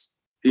Celtics.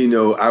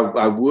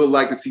 I would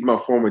like to see my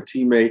former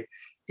teammate,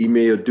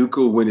 Ime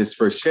Udoka, win his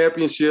first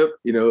championship,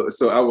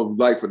 so I would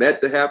like for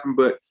that to happen.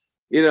 But,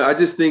 I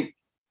just think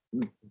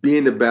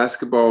being the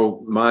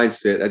basketball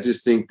mindset, I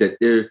just think that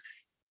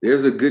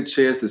there's a good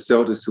chance the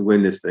Celtics could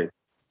win this thing.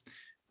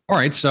 All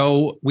right,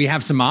 so we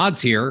have some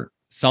odds here.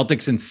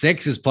 Celtics in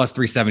 6 is plus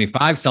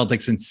 375.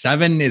 Celtics in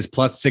 7 is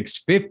plus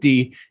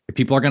 650. If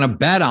people are going to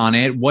bet on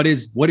it, what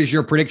is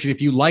your prediction?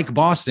 If you like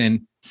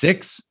Boston,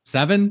 6,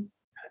 7?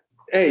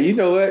 Hey, you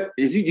know what?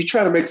 If you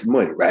try to make some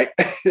money, right?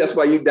 that's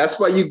why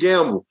you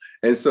gamble.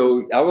 And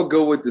so I would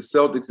go with the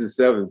Celtics in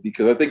 7,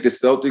 because I think the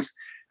Celtics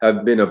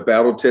have been a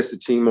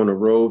battle-tested team on the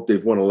road.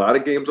 They've won a lot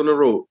of games on the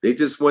road. They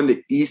just won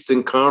the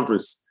Eastern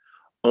Conference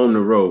on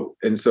the road.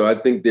 And so I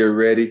think they're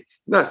ready.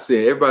 Not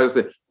saying everybody will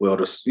say, well,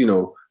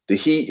 the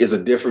Heat is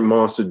a different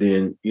monster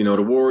than,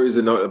 the Warriors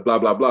and blah,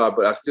 blah, blah.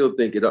 But I still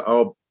think it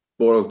all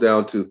boils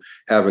down to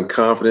having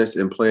confidence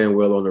and playing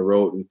well on the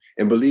road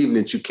and believing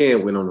that you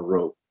can win on the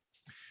road.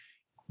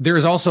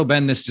 There's also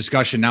been this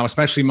discussion now,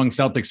 especially among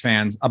Celtics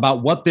fans,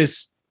 about what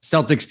this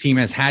Celtics team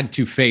has had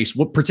to face,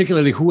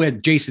 particularly who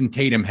Jason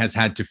Tatum has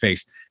had to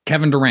face.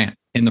 Kevin Durant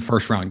in the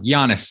first round,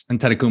 Giannis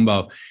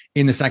Antetokounmpo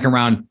in the second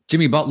round,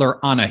 Jimmy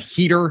Butler on a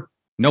heater,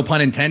 no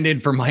pun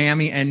intended, for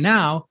Miami, and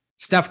now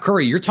Steph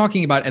Curry. You're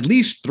talking about at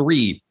least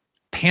 3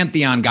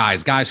 pantheon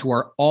guys who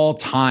are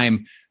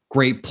all-time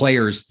great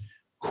players.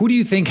 Who do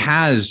you think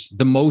has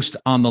the most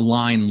on the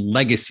line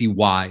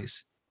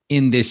legacy-wise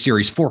in this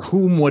series? For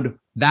whom would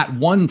that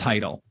one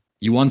title,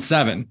 you won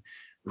 7,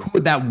 who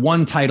would that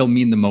one title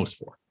mean the most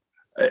for?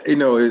 I'm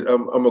going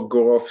to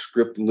go off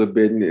script a little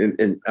bit,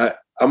 and I'm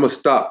going to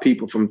stop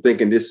people from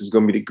thinking this is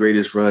going to be the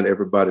greatest run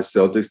ever by the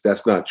Celtics.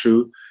 That's not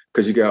true,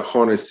 because you got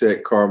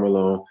Hornacek, Karl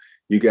Malone,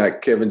 you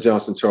got Kevin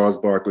Johnson, Charles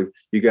Barkley,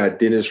 you got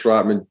Dennis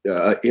Rodman,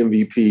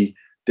 MVP,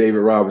 David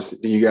Robinson,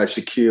 then you got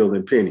Shaquille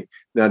and Penny.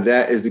 Now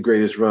that is the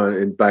greatest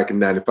run back in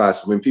 95.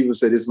 So when people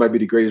say this might be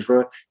the greatest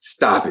run,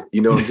 stop it.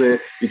 You know what I'm saying?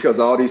 Because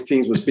all these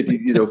teams was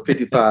 50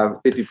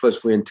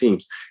 plus win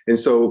teams. And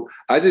so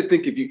I just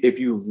think if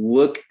you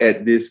look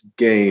at this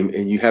game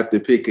and you have to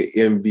pick an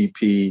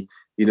MVP,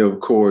 of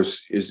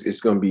course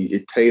it's going to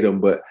be Tatum,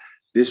 but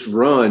this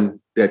run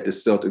that the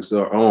Celtics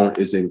are on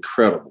is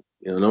incredible.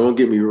 Don't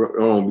get me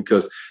wrong,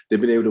 because they've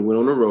been able to win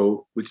on the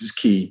road, which is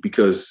key,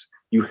 because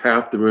you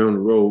have to win on the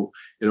road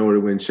in order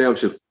to win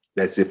championships.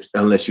 That's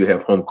unless you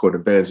have home court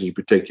advantage and you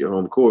protect your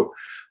home court.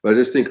 But I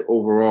just think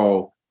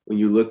overall, when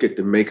you look at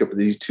the makeup of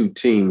these two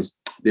teams,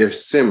 they're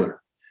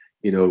similar.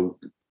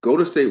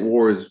 Golden State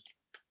Warriors,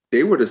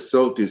 they were the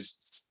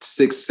Celtics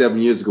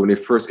 6-7 years ago when they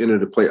first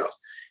entered the playoffs.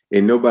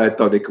 And nobody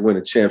thought they could win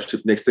a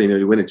championship. Next thing you know,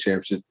 they win a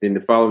championship. Then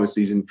the following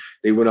season,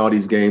 they win all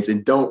these games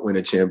and don't win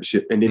a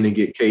championship. And then they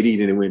get KD,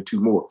 then they win 2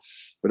 more.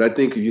 But I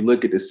think if you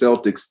look at the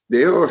Celtics,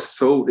 there are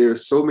so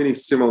many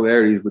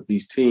similarities with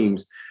these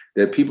teams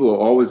that people are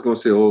always going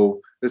to say,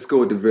 oh, let's go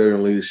with the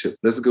veteran leadership.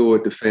 Let's go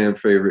with the fan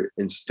favorite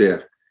and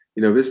Steph.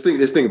 Let's think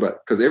about it,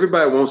 because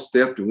everybody wants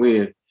Steph to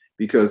win,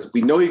 because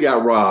we know he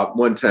got robbed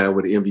one time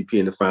with the MVP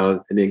in the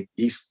finals, and then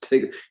he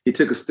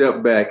took a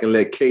step back and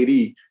let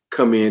KD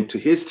come in to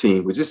his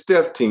team, which is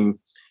Steph's team,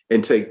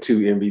 and take 2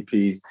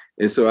 MVPs.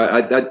 And so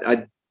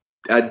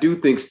I do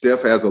think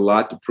Steph has a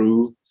lot to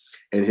prove.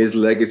 And his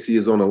legacy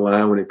is on the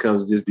line when it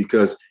comes to this,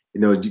 because,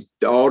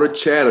 all the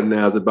chatter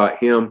now is about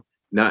him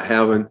not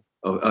having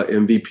a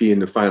MVP in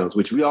the finals,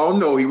 which we all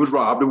know he was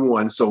robbed and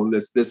won. So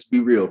let's be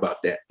real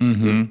about that.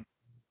 Mm-hmm.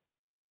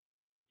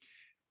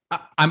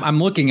 I'm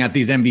looking at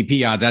these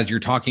MVP odds as you're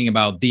talking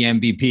about the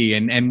MVP,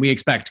 and we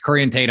expect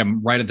Curry and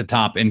Tatum right at the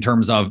top in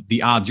terms of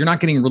the odds. You're not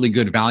getting really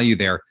good value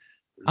there.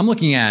 I'm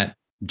looking at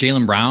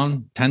Jaylen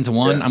Brown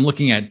 10-1. Yeah. I'm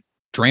looking at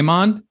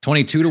Draymond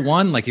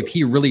 22-1. Like, if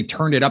he really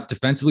turned it up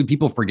defensively,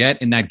 people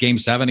forget in that game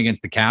 7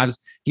 against the Cavs,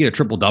 he had a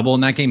triple-double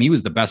in that game. He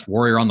was the best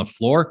Warrior on the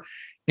floor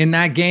in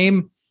that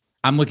game.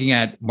 I'm looking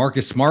at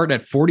Marcus Smart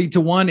at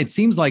 40-1. It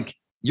seems like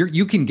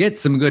you can get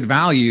some good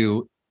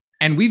value.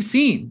 And we've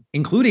seen,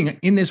 including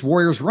in this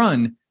Warriors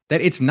run,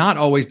 that it's not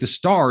always the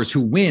stars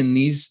who win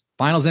these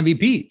finals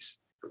MVPs.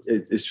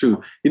 It's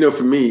true.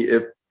 For me,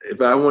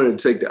 if I wanted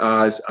to take the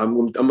odds, I'm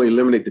going to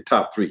eliminate the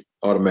top 3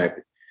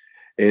 automatically.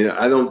 And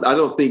I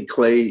don't think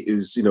Clay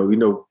is,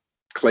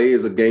 Clay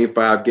is a game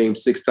 5, game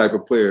 6 type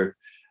of player.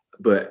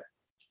 But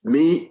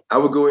me, I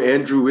would go with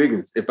Andrew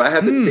Wiggins. If I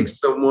had to pick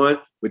someone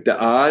with the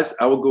odds,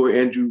 I would go with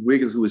Andrew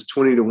Wiggins, who is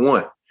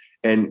 20-1.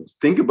 And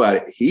think about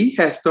it. He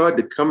has started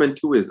to come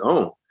into his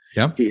own.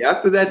 Yep.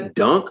 After that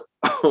dunk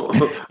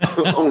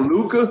on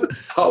Luka,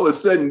 all of a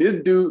sudden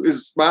this dude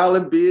is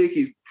smiling big.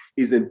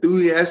 He's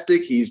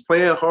enthusiastic. He's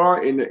playing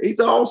hard, and he's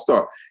an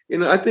all-star.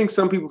 I think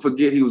some people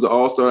forget he was an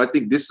all-star. I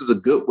think this is a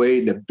good way,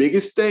 in the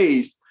biggest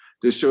stage,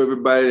 to show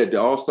everybody that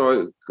the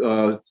all-star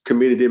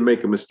committee didn't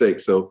make a mistake.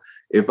 So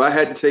if I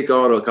had to take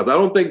because I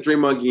don't think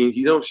Draymond Green,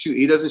 he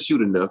doesn't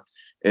shoot enough,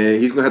 and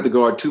he's going to have to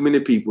guard too many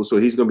people, so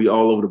he's going to be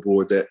all over the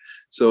board.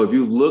 So if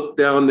you look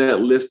down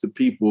that list of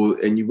people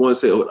and you want to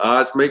say,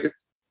 odds maker,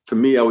 for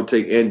me, I would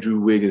take Andrew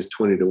Wiggins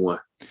 20-1.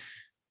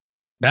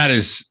 That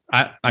is,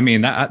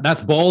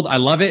 that's bold. I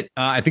love it.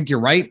 I think you're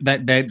right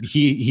that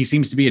he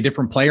seems to be a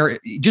different player.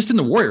 Just in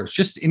the Warriors,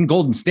 just in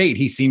Golden State,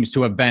 he seems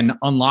to have been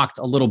unlocked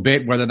a little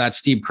bit, whether that's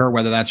Steve Kerr,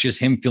 whether that's just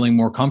him feeling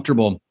more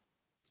comfortable.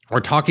 We're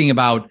talking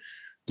about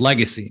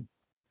legacy.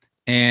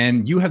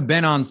 And you have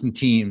been on some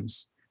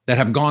teams that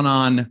have gone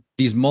on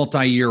these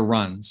multi-year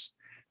runs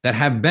that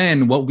have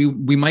been what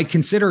we might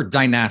consider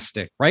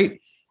dynastic,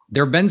 right?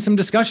 There have been some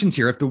discussions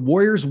here. If the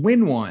Warriors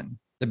win one,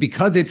 that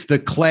because it's the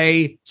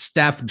Clay,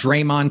 Steph,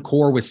 Draymond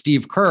core with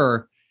Steve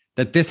Kerr,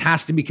 that this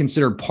has to be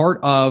considered part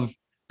of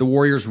the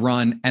Warriors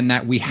run and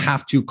that we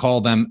have to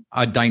call them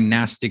a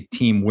dynastic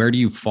team? Where do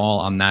you fall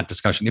on that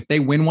discussion? If they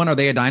win one, are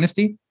they a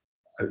dynasty?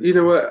 You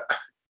know what?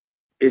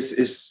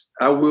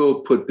 I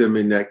will put them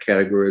in that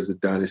category as a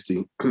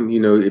dynasty.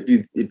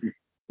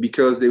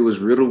 Because they was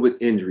riddled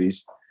with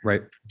injuries,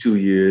 right? 2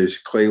 years,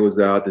 Clay was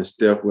out, then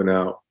Steph went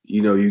out.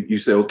 You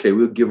say, okay,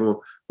 we'll give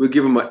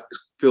them a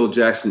Phil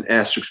Jackson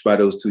asterisk by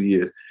those 2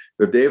 years.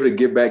 But if they're able to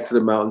get back to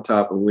the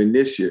mountaintop and win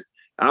this year,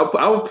 I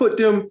would put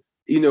them.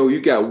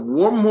 You got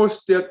one more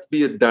step to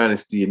be a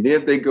dynasty, and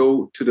then if they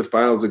go to the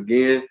finals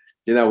again,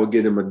 then I would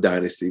give them a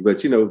dynasty.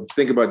 But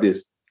think about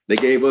this: they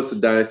gave us a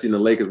dynasty in the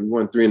Lakers. We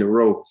won 3 in a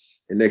row,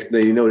 and next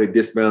thing you know, they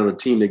dismantle a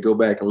team. They go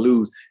back and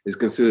lose. It's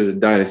considered a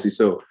dynasty.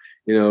 So.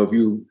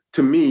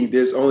 To me,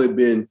 there's only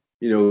been,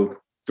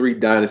 3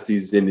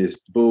 dynasties in this: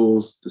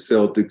 Bulls, the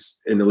Celtics,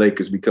 and the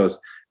Lakers, because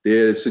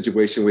they're in a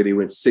situation where they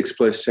win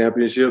 6+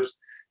 championships.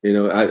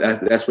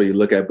 That's what you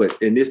look at.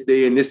 But in this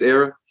day, in this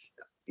era,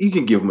 you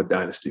can give them a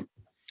dynasty.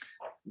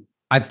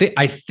 I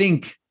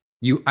think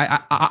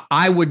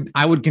I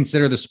would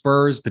consider the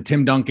Spurs, the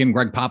Tim Duncan,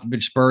 Greg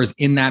Popovich Spurs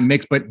in that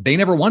mix, but they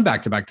never won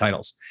back-to-back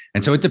titles.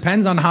 And so it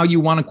depends on how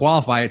you want to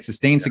qualify it.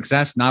 Sustained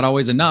success, not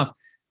always enough.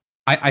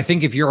 I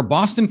think if you're a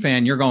Boston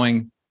fan, you're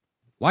going,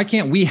 why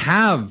can't we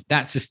have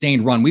that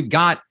sustained run? We've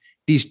got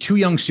these 2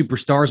 young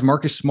superstars,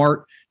 Marcus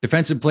Smart,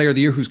 Defensive Player of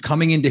the Year, who's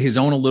coming into his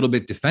own a little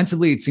bit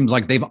defensively. It seems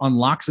like they've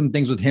unlocked some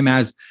things with him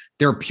as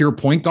their pure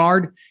point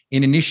guard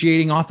in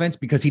initiating offense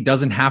because he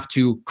doesn't have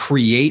to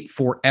create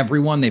for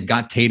everyone. They've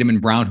got Tatum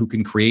and Brown who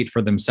can create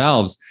for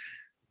themselves.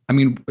 I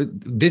mean,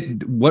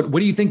 what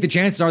do you think the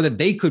chances are that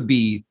they could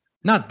be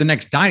not the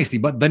next dynasty,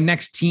 but the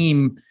next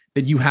team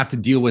that you have to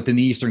deal with in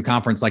the Eastern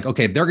Conference? Like,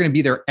 okay, they're going to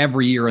be there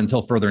every year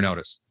until further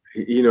notice.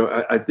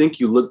 I think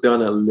you look down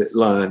that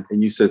line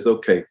and you says,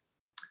 okay,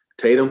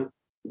 Tatum,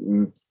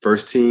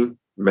 first team,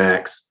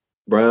 max.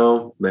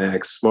 Brown,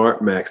 max.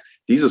 Smart, max.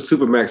 These are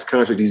super max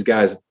contracts these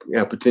guys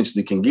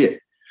potentially can get.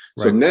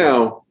 So right.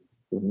 Now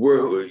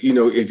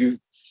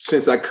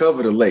since I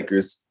cover the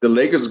Lakers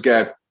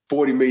got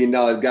 $40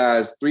 million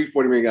guys,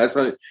 $40 million guys.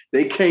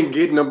 They can't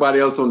get nobody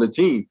else on the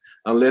team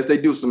unless they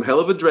do some hell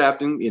of a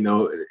drafting,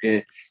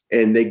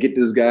 and they get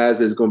those guys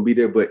that's going to be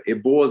there. But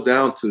it boils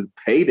down to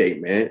payday,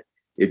 man.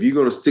 If you're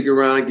going to stick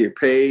around and get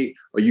paid,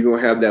 or you're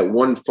going to have that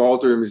one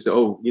falter and say,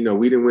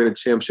 we didn't win a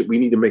championship, we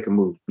need to make a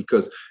move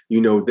because,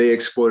 they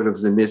exploited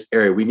us in this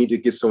area. We need to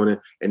get someone in,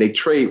 and they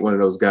trade one of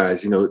those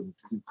guys.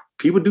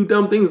 People do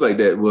dumb things like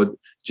that. Well,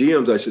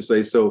 GMs, I should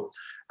say. So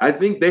I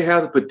think they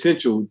have the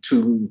potential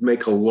to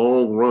make a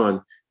long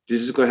run. They're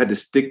just going to have to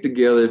stick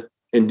together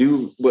and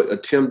do what a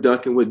Tim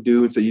Duncan would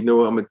do and say, I'm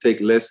going to take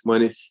less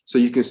money so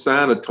you can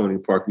sign a Tony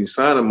Parker, you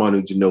sign a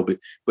Manu Ginobili.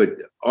 But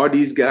are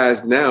these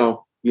guys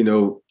now,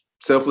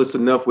 selfless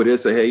enough where they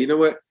say, hey, you know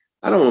what?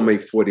 I don't want to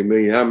make $40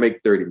 million. I'll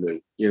make $30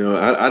 million.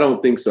 I don't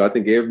think so. I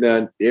think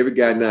every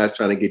guy now is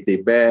trying to get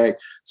their bag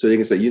so they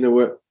can say, you know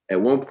what?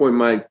 At one point in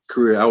my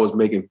career, I was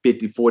making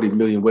 50, 40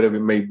 million, whatever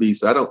it may be.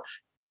 So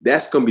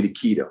that's going to be the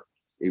key though.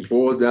 It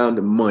boils down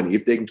to money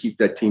if they can keep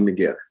that team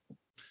together.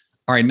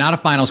 All right, not a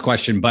finals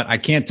question, but I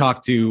can't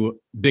talk to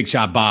Big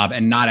Shot Bob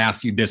and not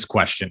ask you this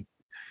question.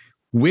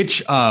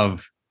 Which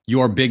of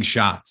your big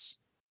shots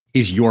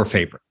is your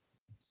favorite?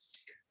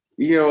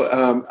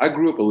 I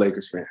grew up a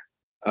Lakers fan,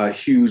 a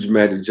huge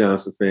Magic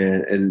Johnson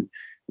fan. And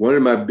one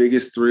of my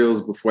biggest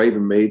thrills before I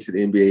even made to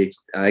the NBA,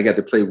 I got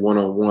to play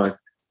one-on-one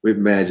with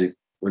Magic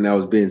when I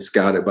was being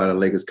scouted by the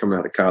Lakers coming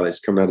out of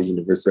college, coming out of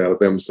University of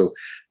Alabama. So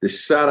the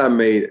shot I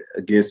made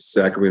against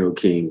the Sacramento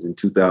Kings in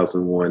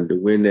 2001 to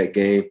win that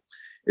game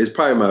is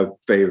probably my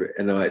favorite.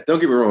 And don't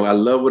get me wrong, I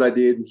love what I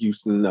did in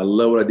Houston. I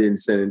love what I did in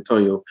San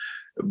Antonio.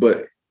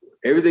 But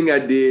everything I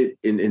did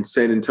in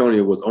San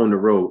Antonio was on the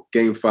road,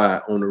 Game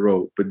 5 on the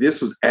road. But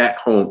this was at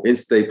home in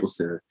Staples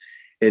Center.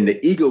 And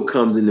the ego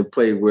comes into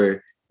play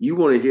where you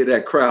want to hear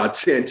that crowd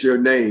chant your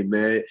name,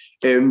 man.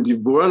 And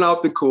you run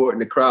off the court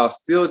and the crowd's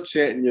still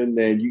chanting your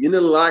name. You in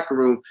the locker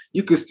room,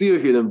 you can still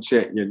hear them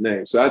chanting your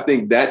name. So I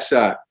think that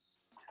shot,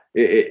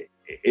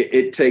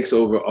 it takes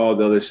over all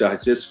the other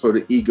shots just for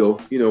the ego.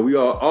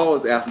 All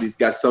as athletes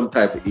got some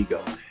type of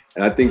ego.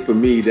 And I think for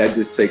me, that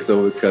just takes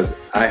over because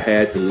I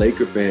had the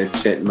Laker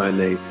fans chanting my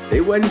name. They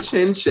wasn't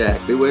chanting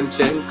Shaq. They wasn't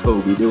chanting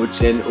Kobe. They were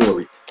chanting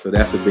Ori. So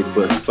that's a big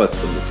plus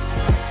for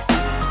me.